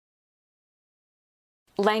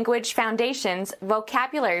Language Foundations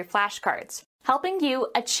Vocabulary Flashcards, helping you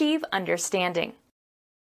achieve understanding.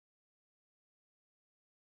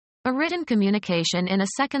 A written communication in a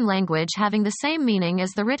second language having the same meaning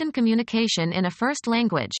as the written communication in a first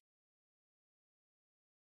language.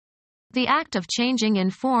 The act of changing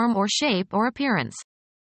in form or shape or appearance.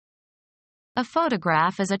 A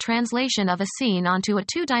photograph is a translation of a scene onto a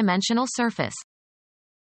two-dimensional surface.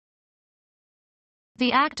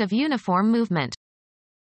 The act of uniform movement.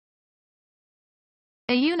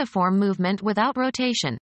 A uniform movement without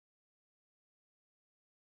rotation.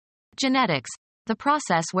 Genetics. The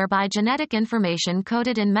process whereby genetic information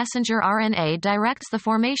coded in messenger RNA directs the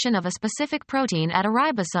formation of a specific protein at a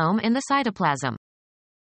ribosome in the cytoplasm.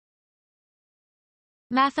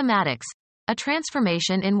 Mathematics. A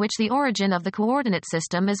transformation in which the origin of the coordinate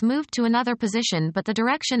system is moved to another position but the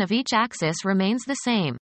direction of each axis remains the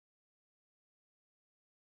same.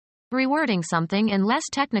 Rewording something in less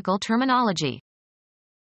technical terminology.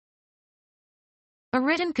 A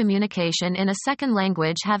written communication in a second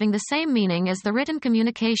language having the same meaning as the written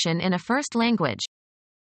communication in a first language.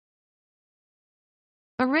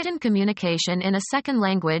 A written communication in a second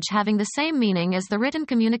language having the same meaning as the written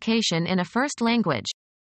communication in a first language.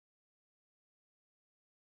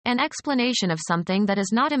 An explanation of something that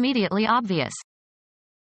is not immediately obvious.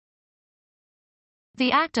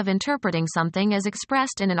 The act of interpreting something as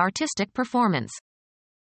expressed in an artistic performance.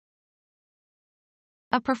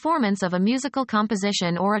 A performance of a musical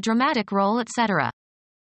composition or a dramatic role, etc.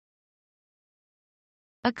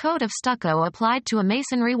 A coat of stucco applied to a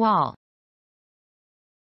masonry wall.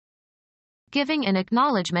 Giving an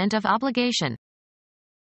acknowledgement of obligation.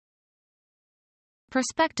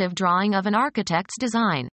 Perspective drawing of an architect's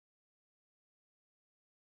design.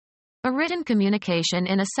 A written communication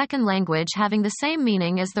in a second language having the same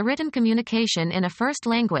meaning as the written communication in a first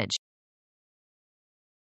language.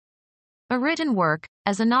 A written work,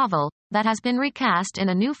 as a novel, that has been recast in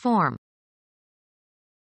a new form.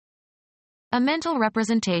 A mental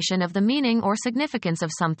representation of the meaning or significance of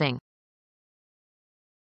something.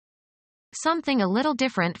 Something a little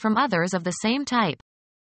different from others of the same type.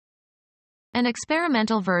 An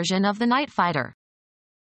experimental version of the night fighter.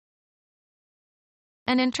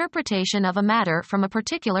 An interpretation of a matter from a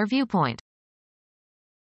particular viewpoint.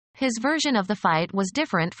 His version of the fight was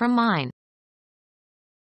different from mine.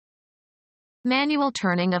 Manual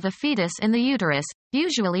turning of a fetus in the uterus,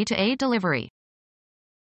 usually to aid delivery.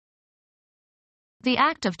 The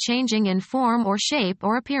act of changing in form or shape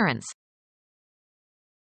or appearance.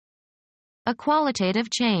 A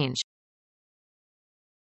qualitative change.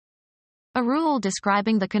 A rule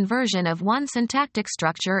describing the conversion of one syntactic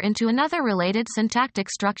structure into another related syntactic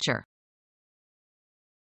structure.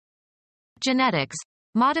 Genetics.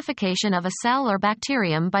 Modification of a cell or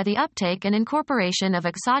bacterium by the uptake and incorporation of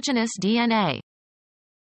exogenous DNA.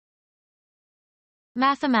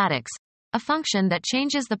 Mathematics. A function that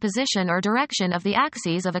changes the position or direction of the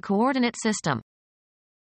axes of a coordinate system.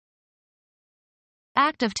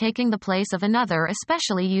 Act of taking the place of another,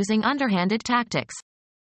 especially using underhanded tactics.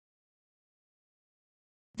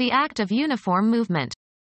 The act of uniform movement.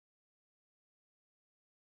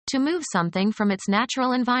 To move something from its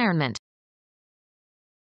natural environment.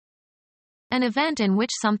 An event in which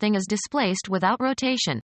something is displaced without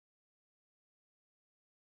rotation.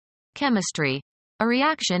 Chemistry. A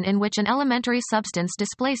reaction in which an elementary substance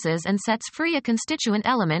displaces and sets free a constituent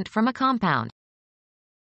element from a compound.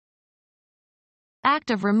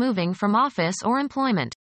 Act of removing from office or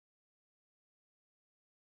employment.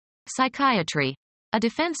 Psychiatry. A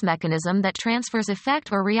defense mechanism that transfers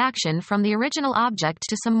effect or reaction from the original object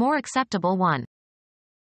to some more acceptable one.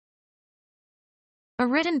 A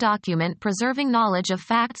written document preserving knowledge of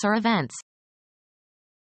facts or events.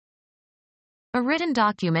 A written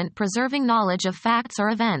document preserving knowledge of facts or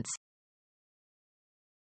events.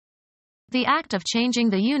 The act of changing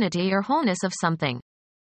the unity or wholeness of something.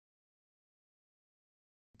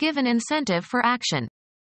 Give an incentive for action.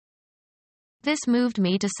 This moved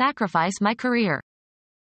me to sacrifice my career.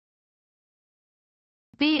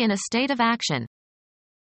 Be in a state of action.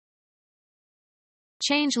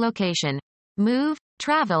 Change location. Move,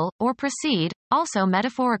 travel, or proceed, also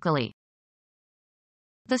metaphorically.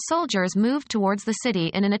 The soldiers moved towards the city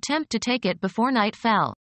in an attempt to take it before night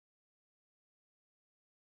fell.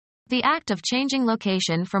 The act of changing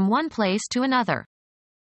location from one place to another.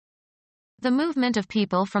 The movement of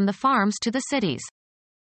people from the farms to the cities.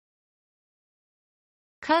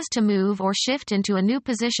 Cause to move or shift into a new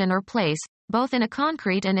position or place, both in a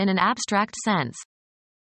concrete and in an abstract sense.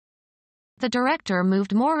 The director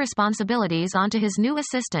moved more responsibilities onto his new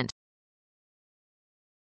assistant.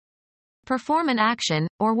 perform an action,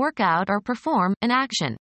 or work out or perform an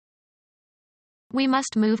action. We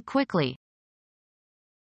must move quickly.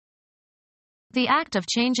 The act of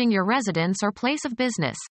changing your residence or place of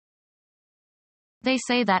business. They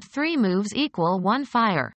say that 3 moves equal 1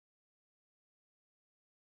 fire.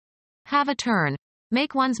 Have a turn.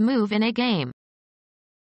 Make one's move in a game.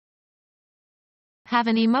 Have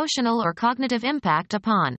an emotional or cognitive impact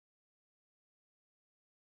upon.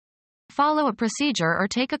 Follow a procedure or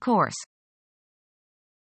take a course.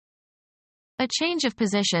 A change of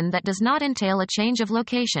position that does not entail a change of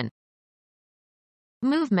location.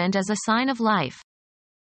 Movement as a sign of life.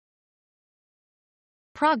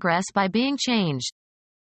 Progress by being changed.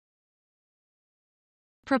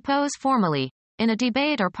 Propose formally. In a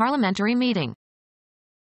debate or parliamentary meeting.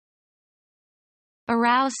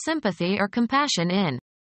 Arouse sympathy or compassion in.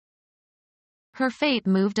 Her fate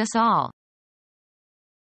moved us all.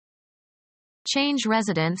 Change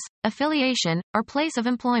residence, affiliation, or place of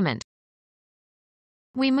employment.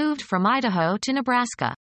 We moved from Idaho to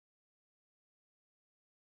Nebraska.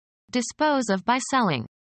 Dispose of by selling.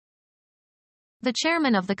 The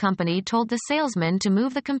chairman of the company told the salesman to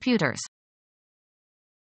move the computers.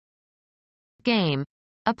 Game.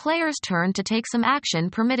 A player's turn to take some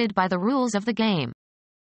action permitted by the rules of the game.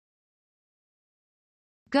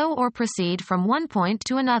 Go or proceed from one point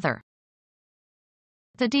to another.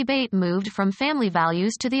 The debate moved from family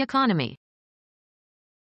values to the economy.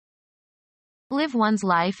 Live one's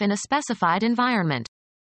life in a specified environment.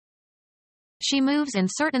 She moves in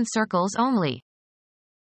certain circles only.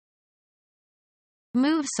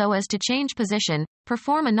 Move so as to change position,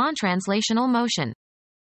 perform a non-translational motion.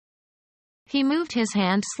 He moved his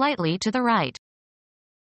hand slightly to the right.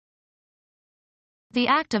 The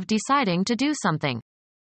act of deciding to do something.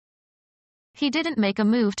 He didn't make a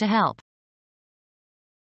move to help.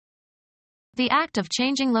 The act of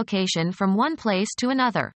changing location from one place to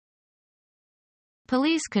another.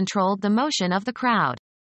 Police controlled the motion of the crowd.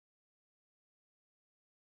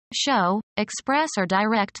 Show, express or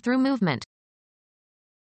direct through movement.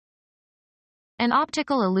 An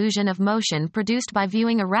optical illusion of motion produced by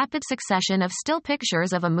viewing a rapid succession of still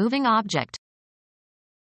pictures of a moving object.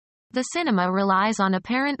 The cinema relies on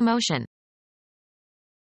apparent motion.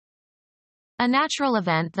 A natural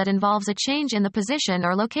event that involves a change in the position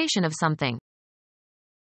or location of something.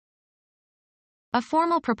 A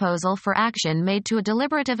formal proposal for action made to a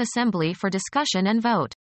deliberative assembly for discussion and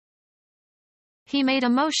vote. He made a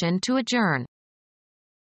motion to adjourn.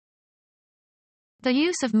 The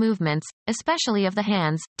use of movements, especially of the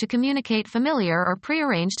hands, to communicate familiar or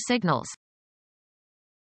prearranged signals.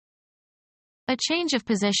 A change of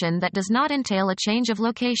position that does not entail a change of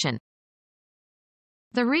location.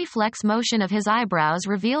 The reflex motion of his eyebrows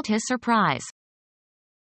revealed his surprise.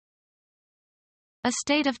 A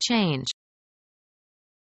state of change.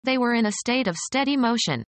 They were in a state of steady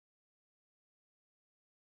motion.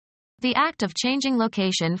 The act of changing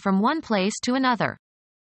location from one place to another.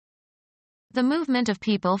 The movement of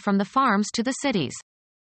people from the farms to the cities.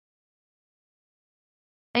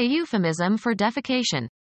 A euphemism for defecation.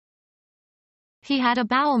 He had a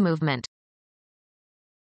bowel movement.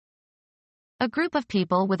 A group of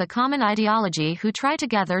people with a common ideology who try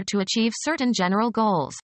together to achieve certain general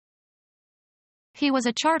goals. He was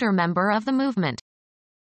a charter member of the movement.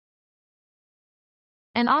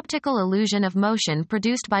 An optical illusion of motion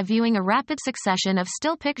produced by viewing a rapid succession of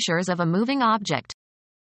still pictures of a moving object.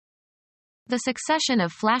 The succession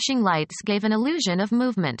of flashing lights gave an illusion of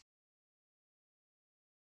movement.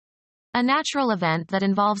 A natural event that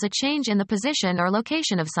involves a change in the position or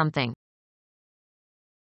location of something.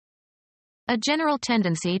 A general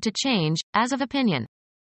tendency to change, as of opinion.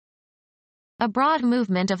 A broad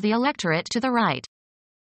movement of the electorate to the right.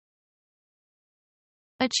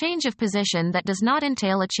 A change of position that does not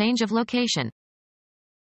entail a change of location.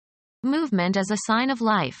 Movement as a sign of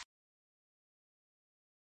life.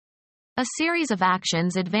 A series of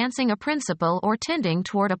actions advancing a principle or tending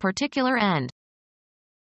toward a particular end.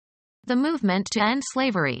 The movement to end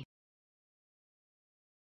slavery.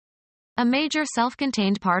 A major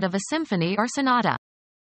self-contained part of a symphony or sonata.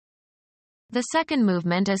 The second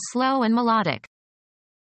movement is slow and melodic.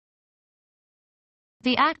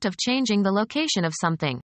 The act of changing the location of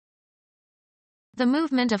something. The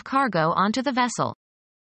movement of cargo onto the vessel.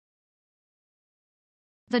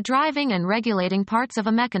 The driving and regulating parts of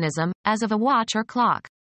a mechanism, as of a watch or clock.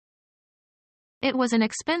 It was an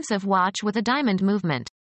expensive watch with a diamond movement.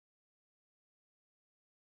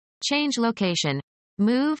 Change location.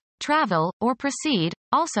 Move, travel, or proceed,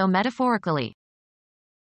 also metaphorically.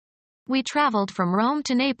 We traveled from Rome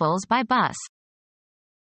to Naples by bus.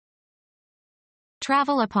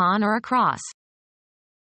 Travel upon or across.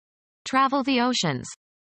 Travel the oceans.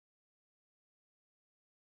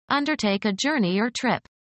 Undertake a journey or trip.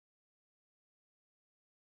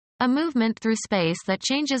 A movement through space that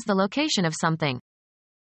changes the location of something.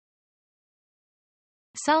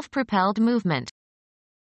 Self-propelled movement.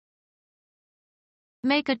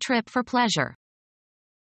 Make a trip for pleasure.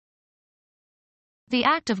 The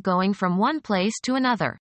act of going from one place to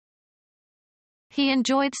another. He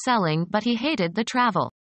enjoyed selling but he hated the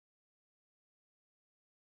travel.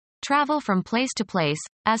 Travel from place to place,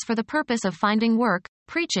 as for the purpose of finding work,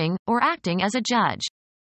 preaching, or acting as a judge.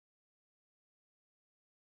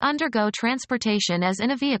 Undergo transportation as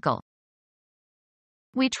in a vehicle.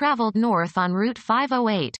 We traveled north on Route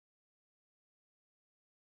 508.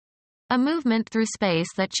 A movement through space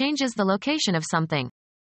that changes the location of something.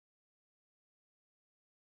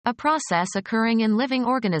 A process occurring in living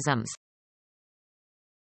organisms.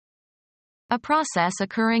 A process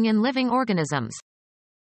occurring in living organisms.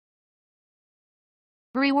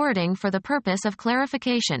 Rewording for the purpose of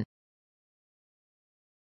clarification.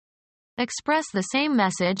 Express the same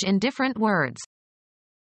message in different words.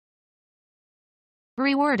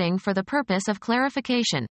 Rewording for the purpose of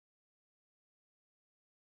clarification.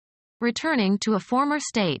 Returning to a former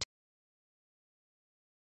state.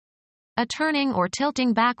 A turning or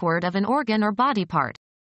tilting backward of an organ or body part.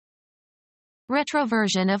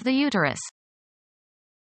 Retroversion of the uterus.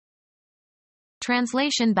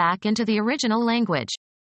 Translation back into the original language.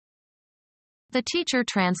 The teacher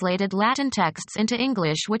translated Latin texts into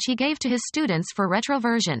English which he gave to his students for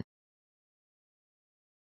retroversion.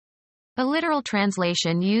 A literal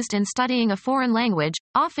translation used in studying a foreign language,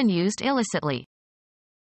 often used illicitly.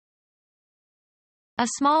 A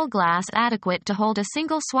small glass adequate to hold a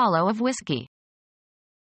single swallow of whiskey.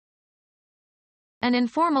 An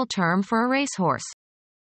informal term for a racehorse.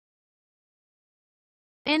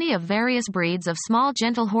 Any of various breeds of small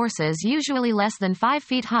gentle horses usually less than 5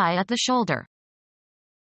 feet high at the shoulder.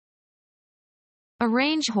 A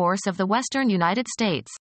range horse of the western United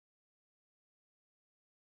States.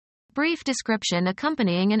 Brief description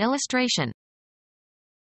accompanying an illustration.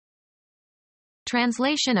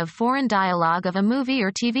 Translation of foreign dialogue of a movie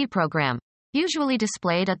or TV program, usually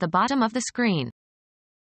displayed at the bottom of the screen.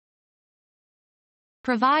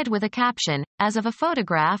 Provide with a caption, as of a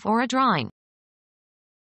photograph or a drawing.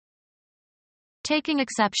 Taking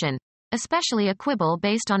exception, especially a quibble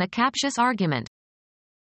based on a captious argument.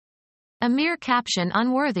 A mere caption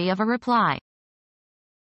unworthy of a reply.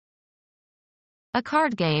 A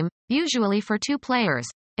card game, usually for 2 players,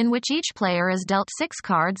 in which each player is dealt 6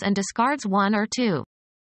 cards and discards 1 or 2.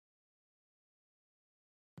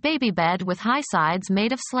 Baby bed with high sides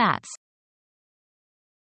made of slats.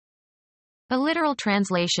 A literal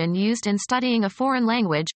translation used in studying a foreign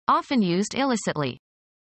language, often used illicitly.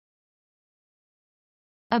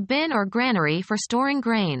 A bin or granary for storing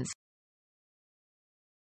grains.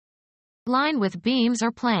 Line with beams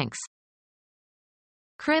or planks.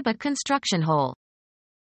 Crib a construction hole.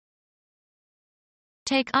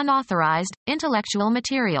 Take unauthorized, intellectual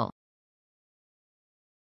material.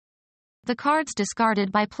 The cards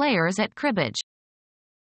discarded by players at cribbage.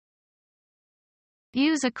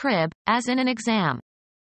 Use a crib, as in an exam.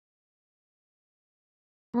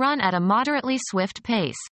 Run at a moderately swift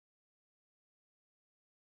pace.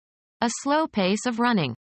 A slow pace of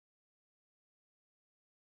running.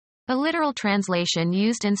 A literal translation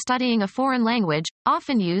used in studying a foreign language,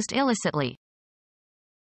 often used illicitly.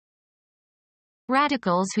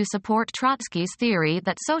 Radicals who support Trotsky's theory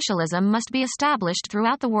that socialism must be established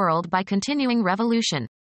throughout the world by continuing revolution.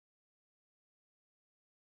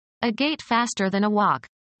 A gait faster than a walk.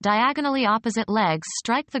 Diagonally opposite legs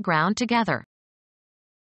strike the ground together.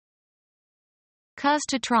 Cuz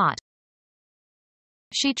to trot.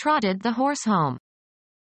 She trotted the horse home.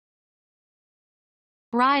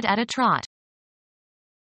 Ride at a trot.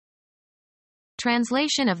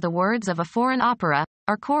 Translation of the words of a foreign opera,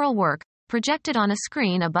 or choral work, projected on a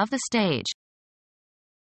screen above the stage.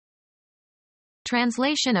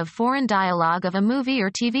 Translation of foreign dialogue of a movie or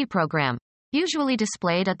TV program, usually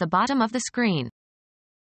displayed at the bottom of the screen.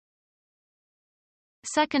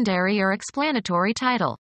 Secondary or explanatory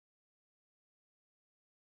title.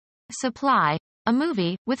 Supply, a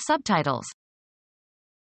movie, with subtitles.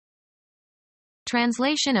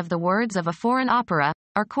 Translation of the words of a foreign opera,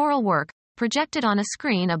 or choral work, projected on a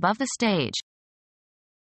screen above the stage.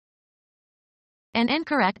 An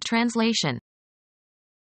incorrect translation.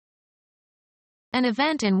 An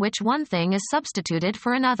event in which one thing is substituted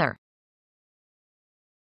for another.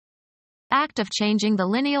 Act of changing the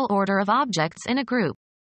lineal order of objects in a group.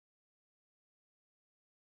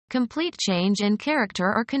 complete change in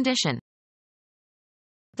character or condition.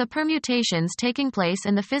 The permutations taking place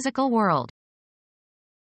in the physical world.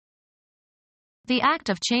 The act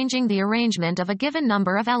of changing the arrangement of a given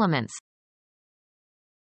number of elements.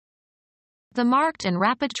 The marked and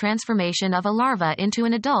rapid transformation of a larva into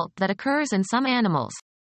an adult that occurs in some animals.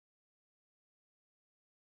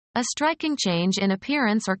 A striking change in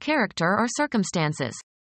appearance or character or circumstances.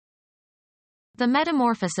 The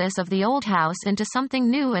metamorphosis of the old house into something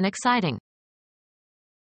new and exciting.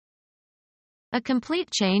 A complete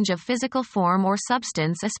change of physical form or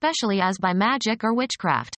substance, especially as by magic or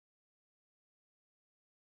witchcraft.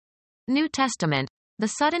 New Testament. The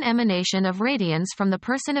sudden emanation of radiance from the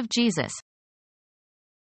person of Jesus.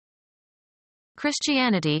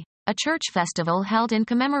 Christianity. A church festival held in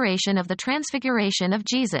commemoration of the transfiguration of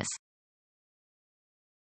Jesus.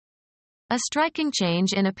 A striking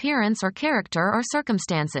change in appearance or character or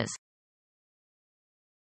circumstances.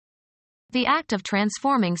 The act of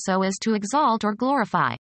transforming so as to exalt or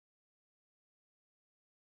glorify.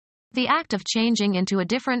 The act of changing into a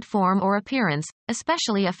different form or appearance,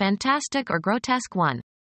 especially a fantastic or grotesque one.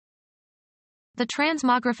 The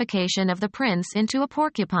transmogrification of the prince into a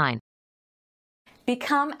porcupine.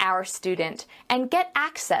 Become our student and get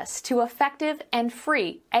access to effective and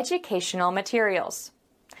free educational materials.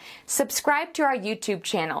 Subscribe to our YouTube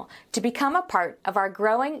channel to become a part of our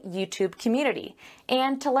growing YouTube community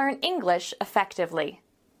and to learn English effectively.